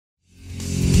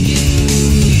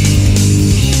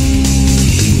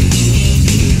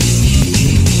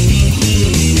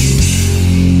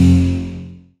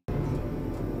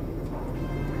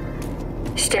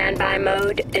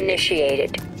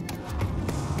initiated.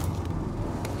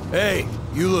 Hey,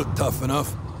 you look tough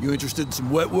enough. You interested in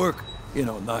some wet work? You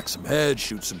know, knock some heads,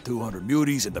 shoot some 200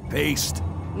 muties into paste.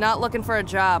 Not looking for a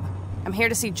job. I'm here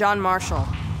to see John Marshall.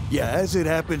 Yeah, as it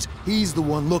happens, he's the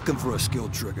one looking for a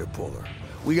skilled trigger puller.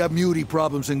 We got mutie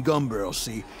problems in Gunbarrel,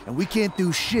 see? And we can't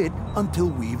do shit until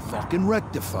we've fucking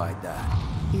rectified that.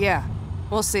 Yeah,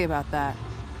 we'll see about that.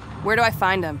 Where do I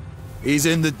find him? He's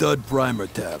in the Dud Primer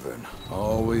Tavern.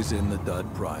 Always in the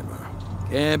Dud Primer.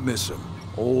 Can't miss him.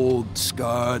 Old,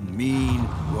 scarred, mean,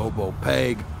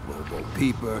 robo-peg,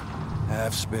 robo-peeper.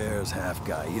 Half spares, half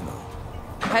guy, you know.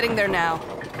 Heading there now.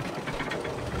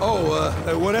 Oh,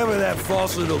 whatever that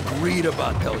false little greed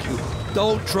about tells you,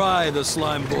 don't try the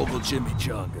slime vocal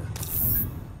chimichanga.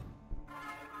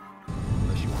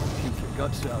 Unless you want to puke your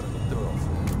guts out in the thoroughfare.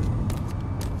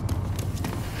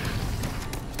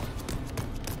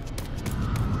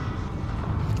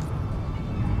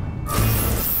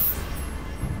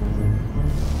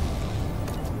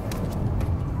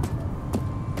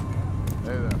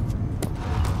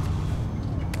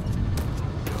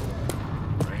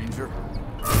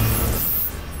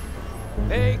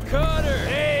 Hey, Carter!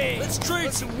 Hey! Let's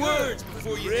trade some words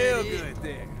before you real good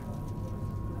there.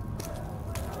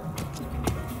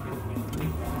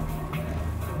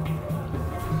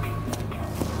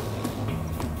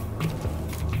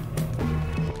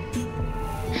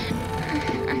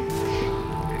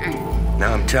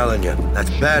 Now I'm telling you, that's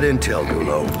bad intel,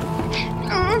 Gulo.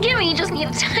 Gimme, you just need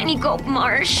a tiny gulp,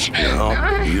 Marsh.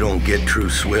 No, you don't get true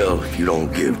swill if you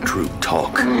don't give true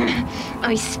talk.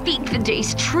 I speak the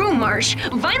day's true, Marsh.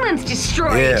 Vineland's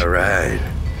destroyed. Yeah, right.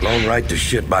 Blown right to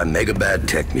shit by mega bad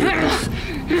tech mutants.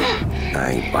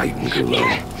 I ain't biting,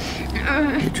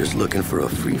 Gulo. You're just looking for a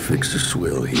free fix of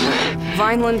swill here.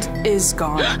 Vineland is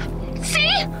gone.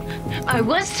 See? I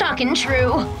was talking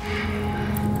true.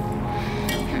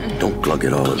 Don't glug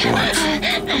it all at once.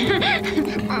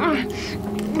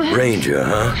 Ranger,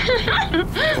 huh?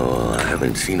 Oh, I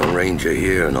haven't seen a ranger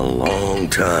here in a long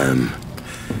time.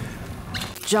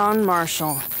 John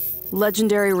Marshall,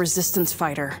 legendary resistance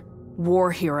fighter,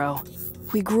 war hero.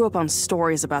 We grew up on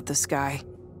stories about this guy.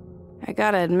 I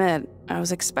gotta admit, I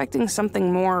was expecting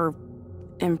something more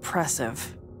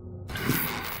impressive.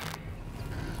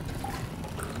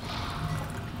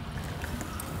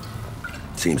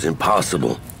 Seems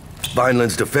impossible.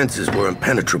 Vineland's defenses were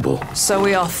impenetrable. So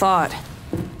we all thought.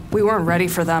 We weren't ready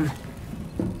for them.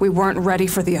 We weren't ready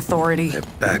for the Authority. They're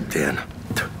back then.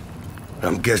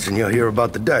 I'm guessing you'll hear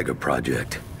about the Dagger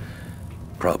Project.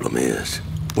 Problem is,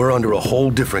 we're under a whole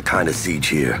different kind of siege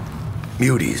here.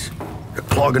 Muties. They're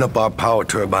clogging up our power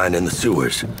turbine in the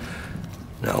sewers.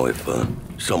 Now, if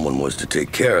someone was to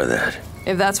take care of that...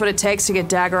 If that's what it takes to get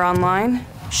Dagger online,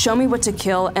 show me what to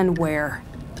kill and where.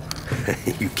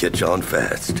 You catch on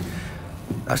fast.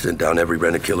 I sent down every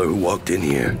rent-a-killer who walked in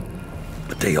here,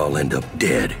 but they all end up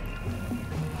dead.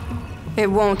 It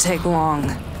won't take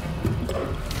long.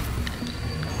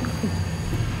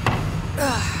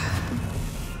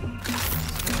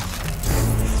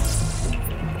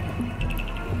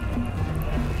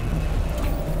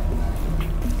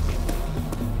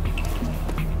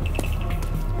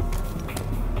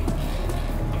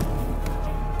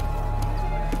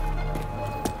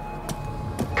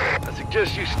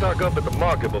 Suggest you stock up at the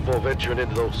market before venturing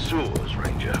into those sewers,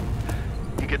 Ranger.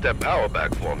 You get that power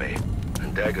back for me,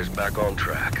 and Dagger's back on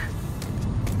track.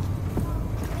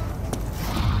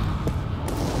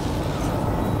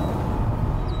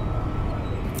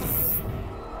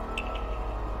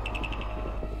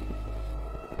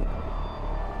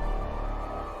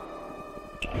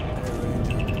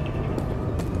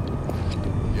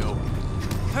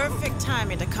 Perfect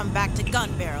timing to come back to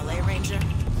Gunbarrel, eh, Ranger?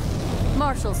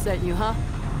 Marshall sent you, huh?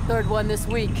 Third one this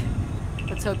week.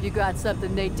 Let's hope you got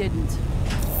something they didn't.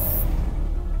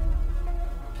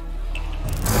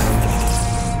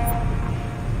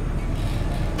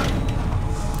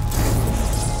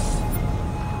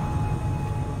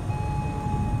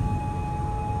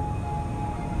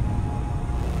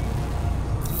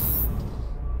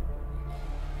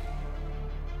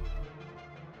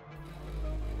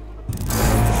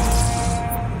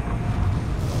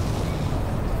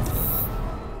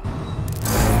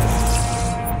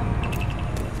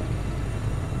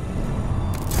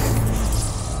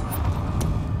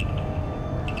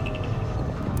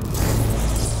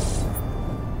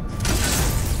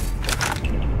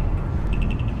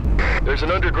 There's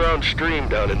an underground stream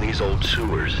down in these old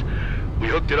sewers. We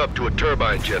hooked it up to a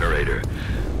turbine generator.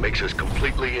 Makes us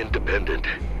completely independent.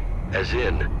 As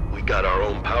in, we got our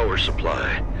own power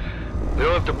supply. We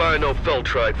don't have to buy no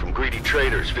feltrite from greedy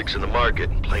traders fixing the market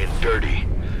and playing dirty.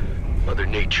 Mother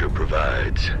Nature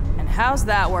provides. And how's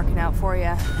that working out for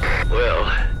you? Well,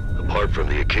 apart from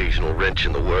the occasional wrench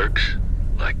in the works,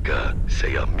 like,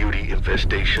 say a mutie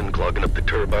infestation clogging up the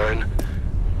turbine,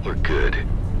 we're good.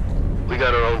 We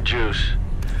got our own juice.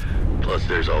 Plus,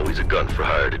 there's always a gun for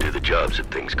hire to do the jobs if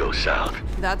things go south.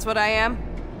 That's what I am?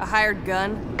 A hired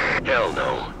gun? Hell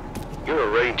no. You're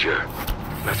a ranger.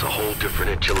 That's a whole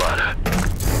different enchilada.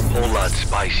 Whole lot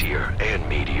spicier and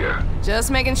meatier. Just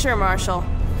making sure, Marshal.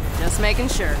 Just making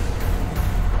sure.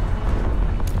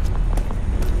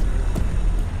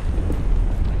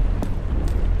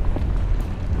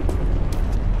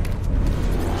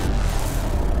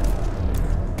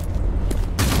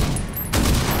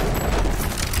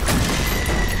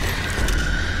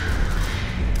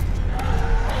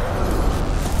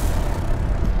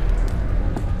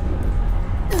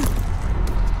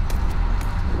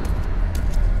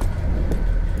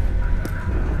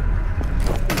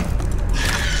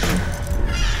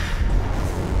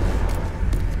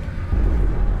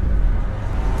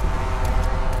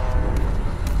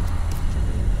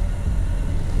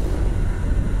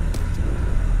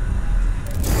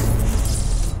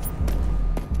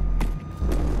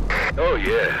 Oh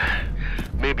yeah.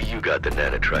 Maybe you got the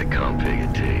nanotrite config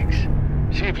it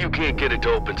takes. See if you can't get it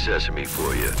to open sesame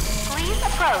for you. Please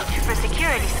approach for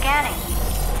security scanning.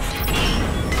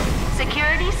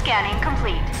 Security scanning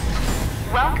complete.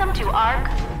 Welcome to ARC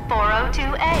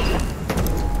 402A.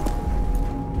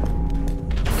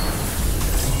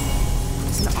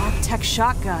 It's an off-tech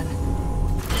shotgun.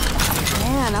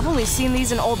 Man, I've only seen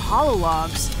these in old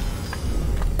holologs.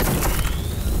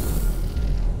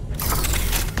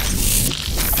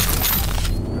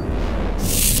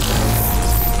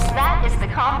 That is the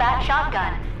combat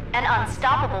shotgun, an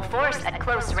unstoppable force at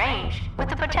close range, with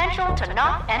the potential to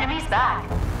knock enemies back.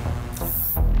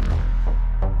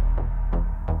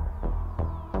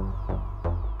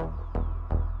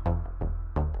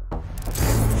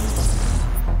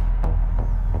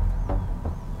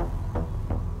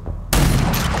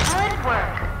 Good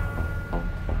work.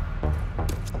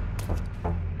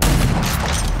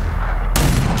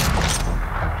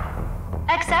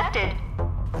 Accepted.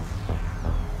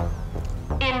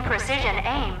 In precision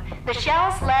aim, the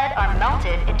shell's lead are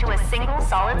melted into a single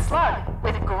solid slug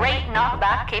with great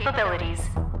knockback capabilities.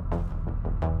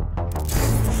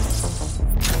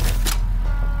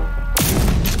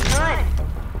 Good.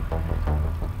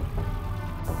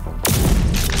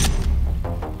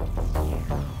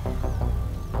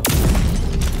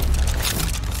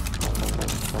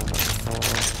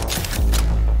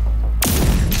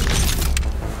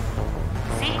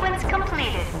 Sequence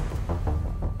completed.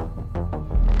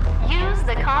 Use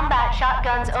the combat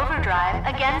shotgun's overdrive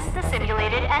against the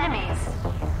simulated enemies.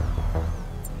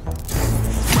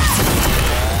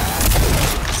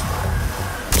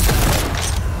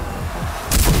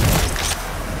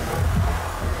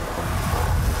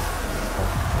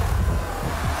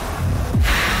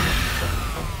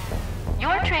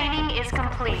 Your training is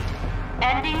complete.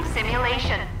 Ending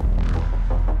simulation.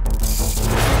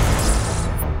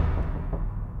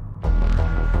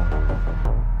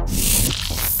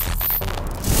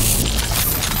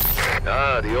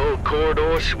 Ah, the old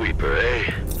corridor sweeper,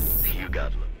 eh? You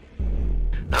got them.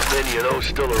 Not many of those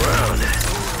still around. It's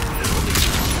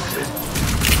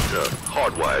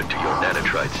hardwired to your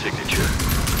nanotrite signature.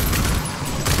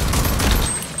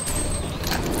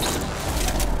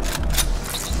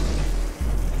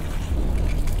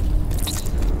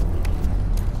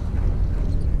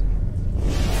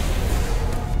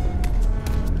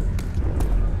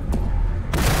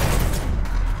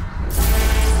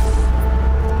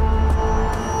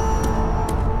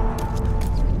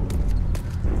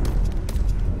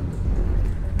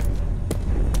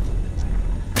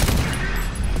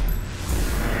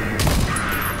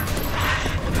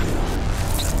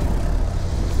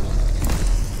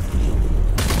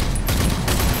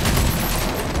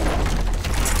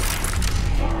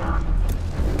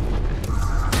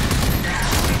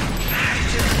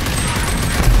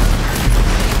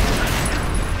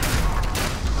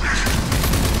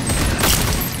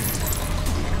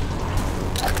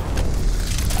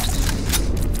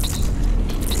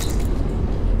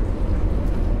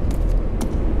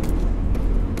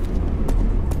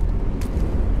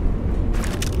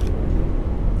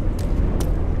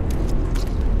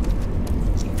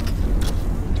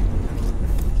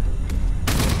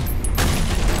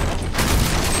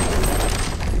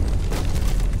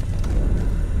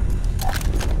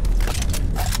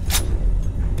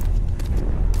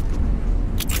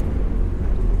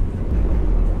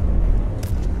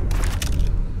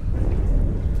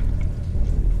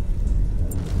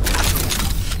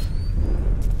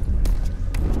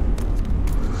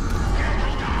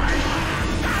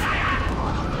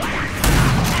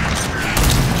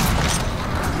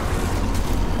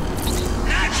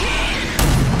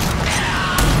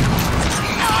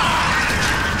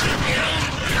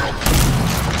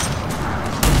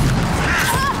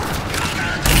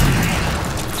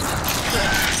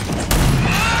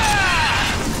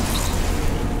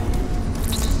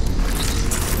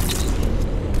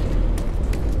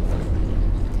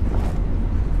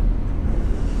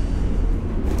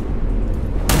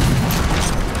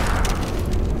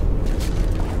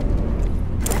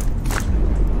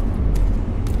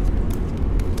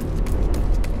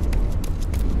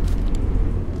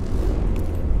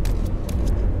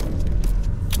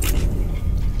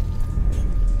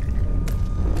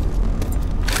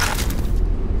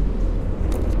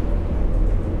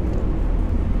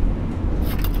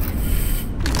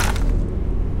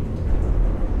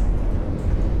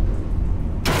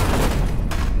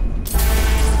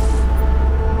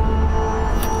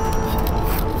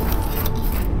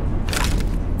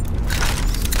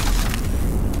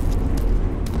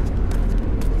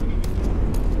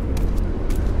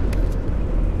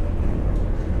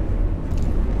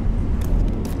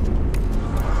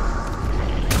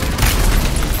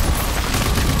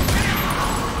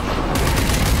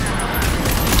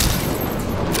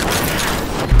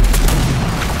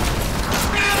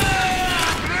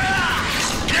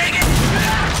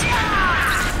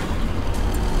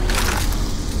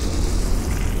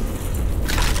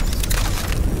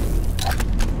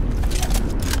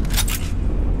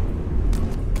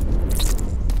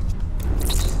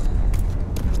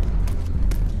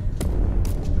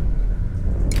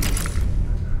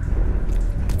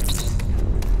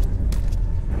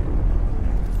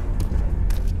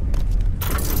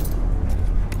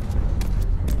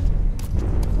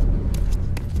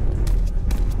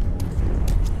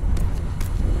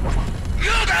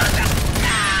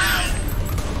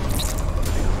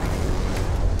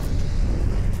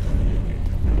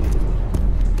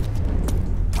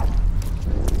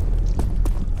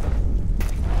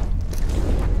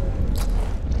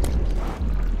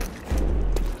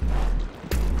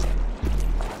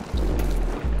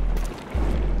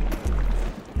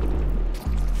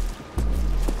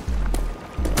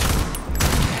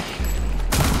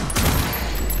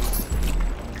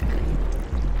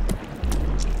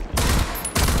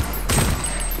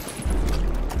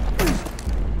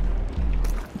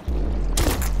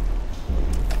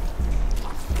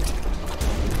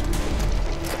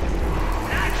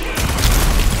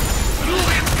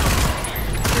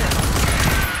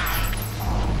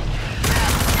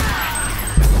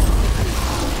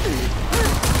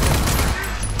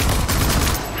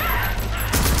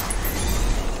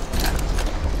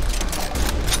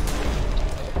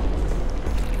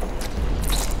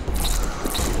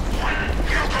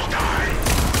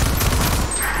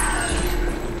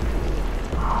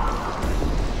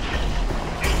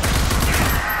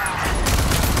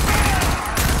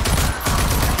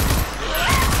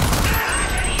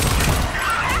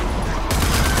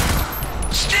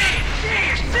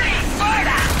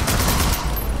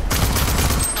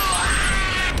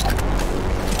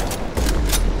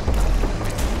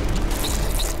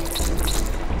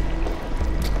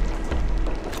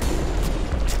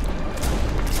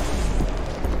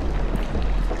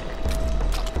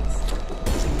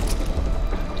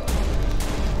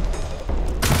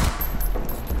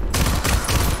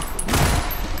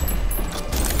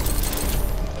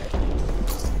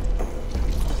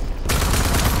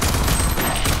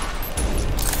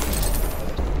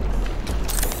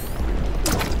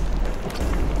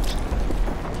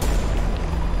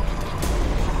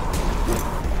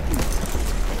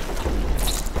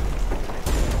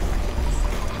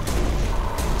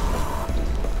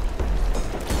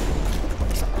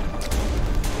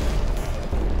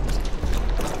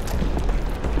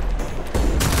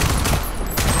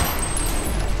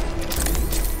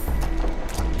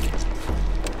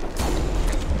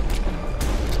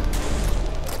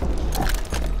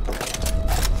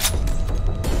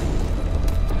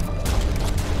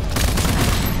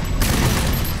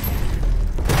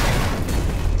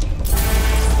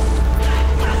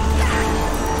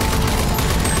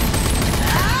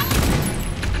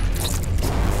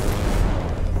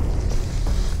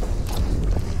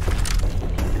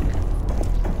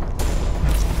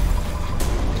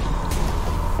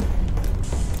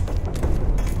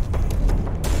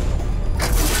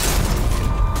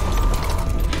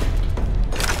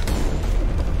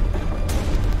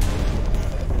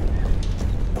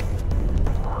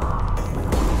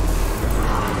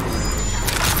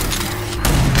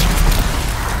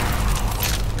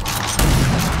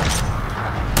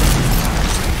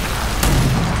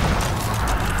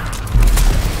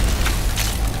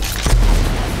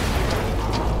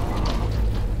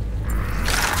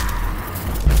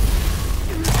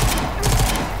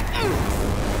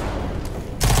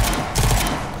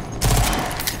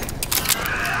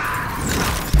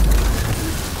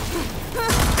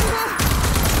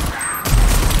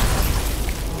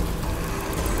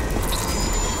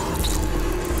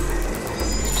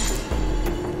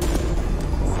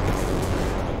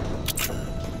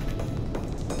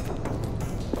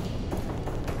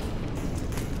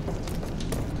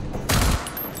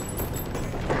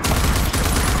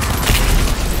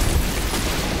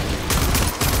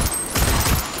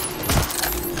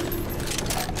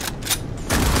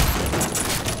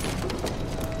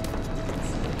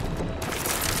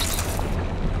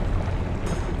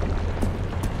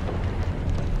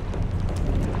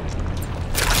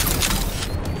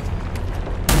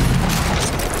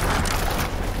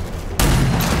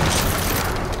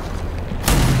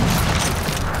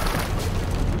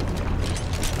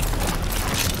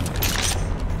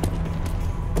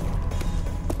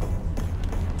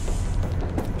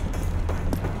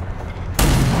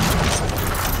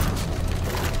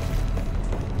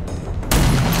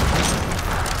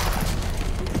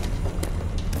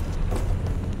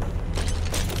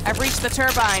 I've reached the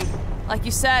turbine. Like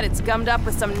you said, it's gummed up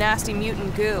with some nasty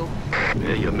mutant goo.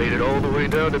 Yeah, you made it all the way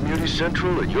down to Muty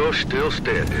Central and you're still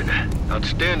standing.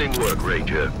 Outstanding work,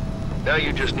 Ranger. Now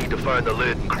you just need to find the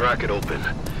lid and crack it open.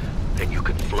 Then you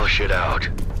can flush it out.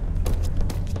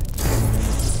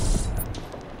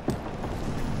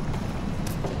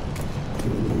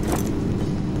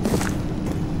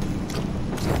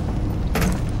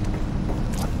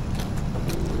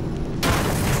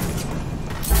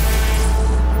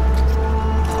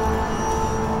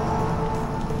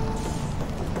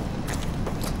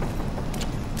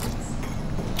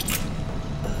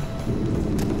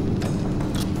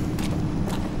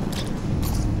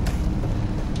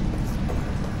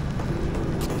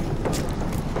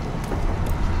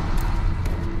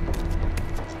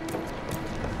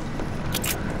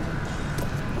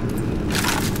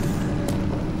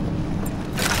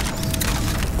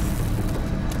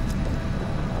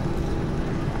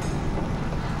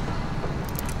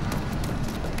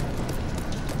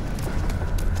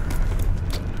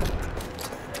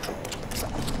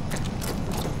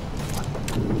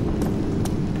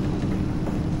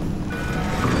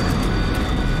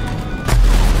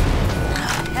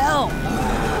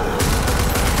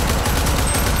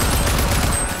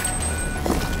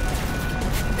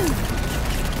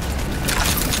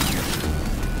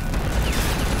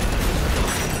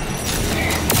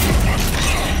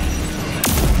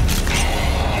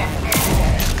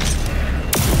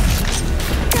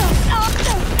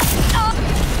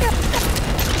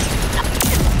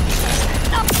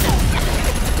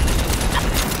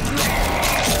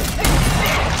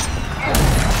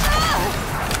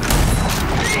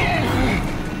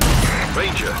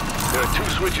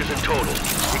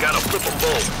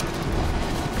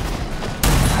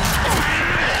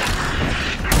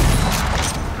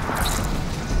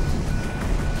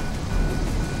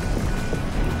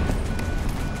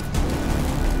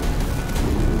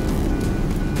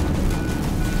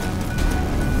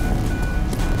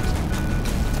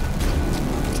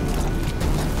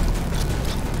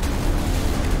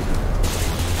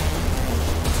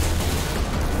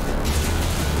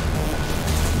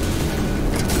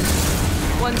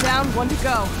 One down, one to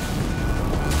go.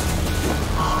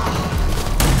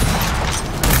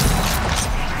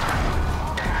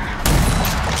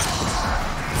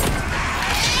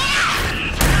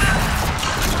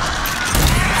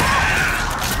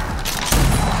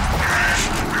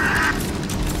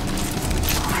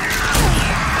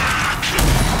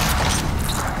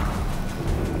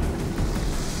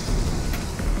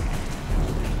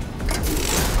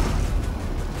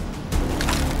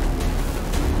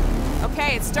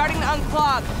 It's starting to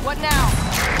unclog. What now?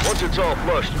 Once it's all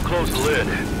flushed, you close the lid.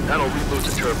 That'll reboot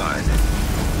the turbine.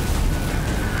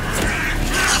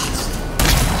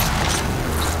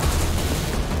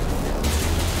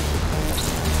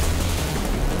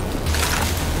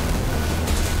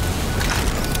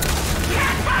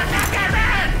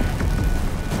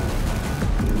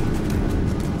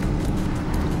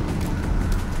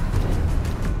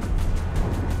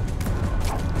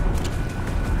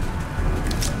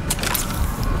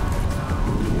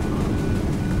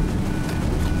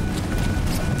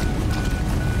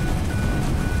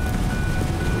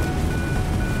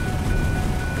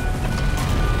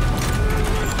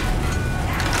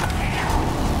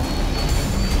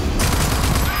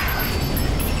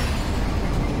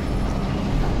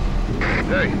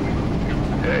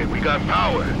 Hey, we got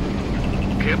power.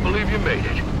 Can't believe you made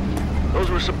it. Those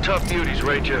were some tough beauties,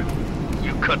 Ranger.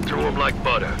 You cut through them like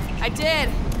butter. I did,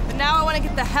 but now I want to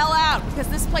get the hell out, because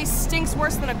this place stinks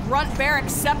worse than a grunt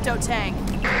barracks septo tank.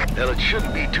 Well, it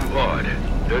shouldn't be too hard.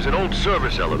 There's an old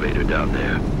service elevator down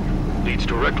there. Leads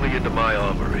directly into my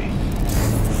armory.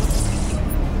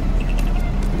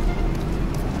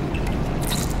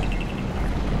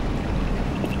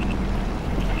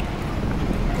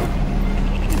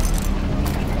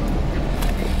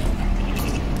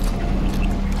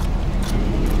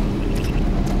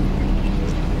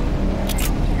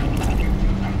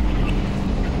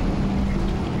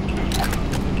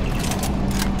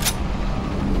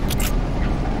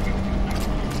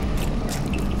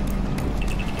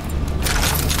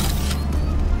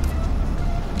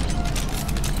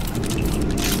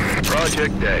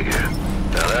 Project Dagger.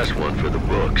 Now that's one for the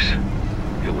books.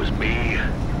 It was me,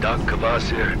 Doc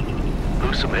Cavassier,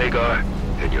 Lusum Hagar,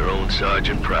 and your own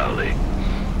Sergeant Prowley.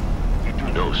 You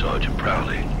do know Sergeant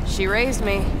Prowley. She raised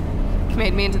me.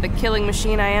 Made me into the killing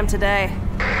machine I am today.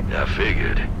 I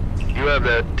figured. You have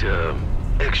that,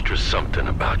 extra something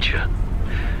about you.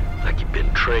 Like you've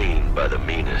been trained by the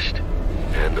meanest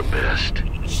and the best.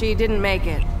 She didn't make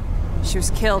it. She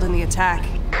was killed in the attack.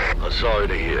 I'm sorry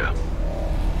to hear.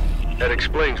 That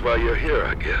explains why you're here,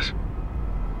 I guess.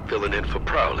 Filling in for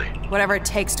Prowley. Whatever it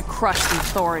takes to crush the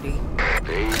authority.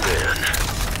 Amen.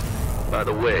 By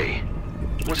the way,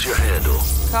 what's your handle?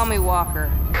 Call me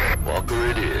Walker. Walker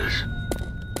it is.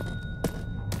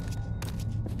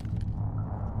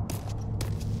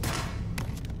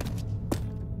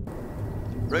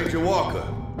 Ranger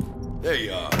Walker. There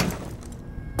you are.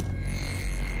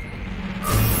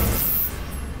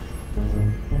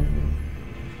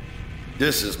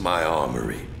 This is my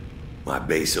armory, my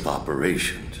base of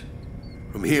operations.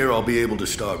 From here, I'll be able to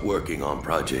start working on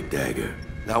Project Dagger.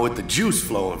 Now, with the juice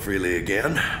flowing freely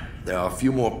again, there are a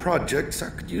few more projects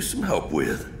I could use some help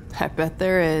with. I bet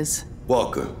there is.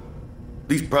 Walker,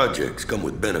 these projects come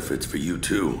with benefits for you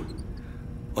too.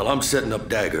 While I'm setting up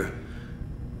Dagger,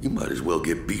 you might as well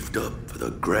get beefed up for the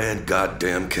grand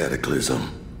goddamn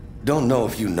cataclysm. Don't know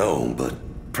if you know, but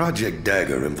Project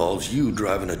Dagger involves you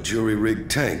driving a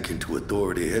jury-rigged tank into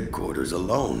Authority headquarters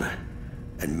alone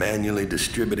and manually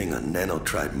distributing a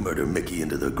nanotrite murder Mickey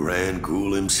into the Grand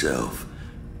Ghoul himself,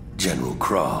 General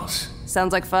Cross.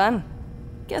 Sounds like fun.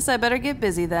 Guess I better get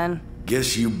busy then.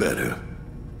 Guess you better.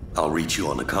 I'll reach you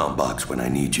on the comm box when I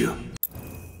need you.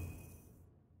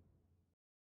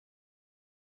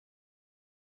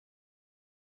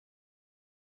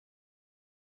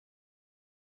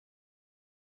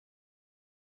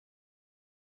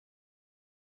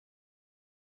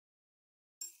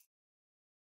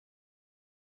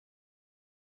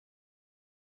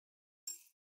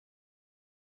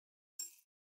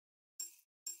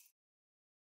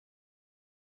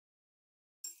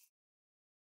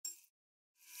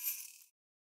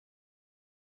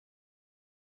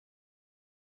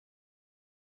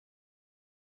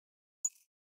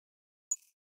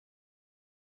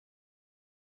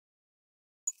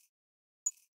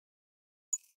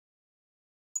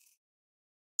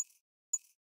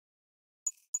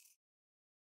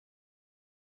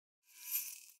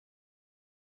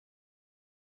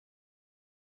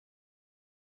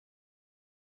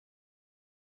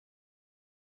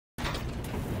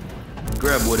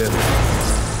 Grab whatever.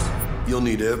 You'll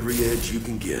need every edge you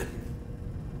can get.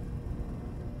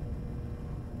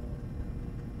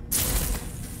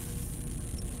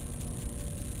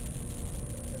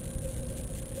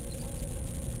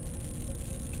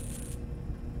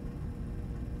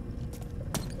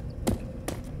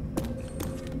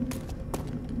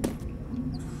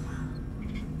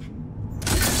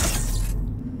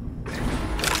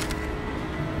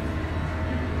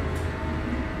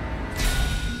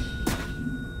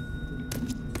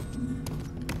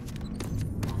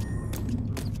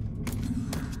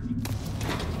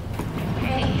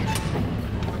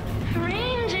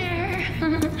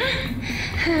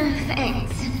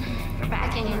 Thanks for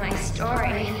backing my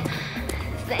story.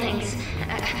 Thanks.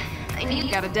 I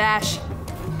need... Got a dash.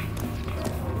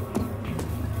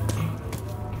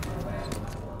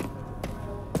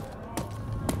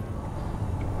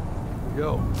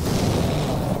 Yo,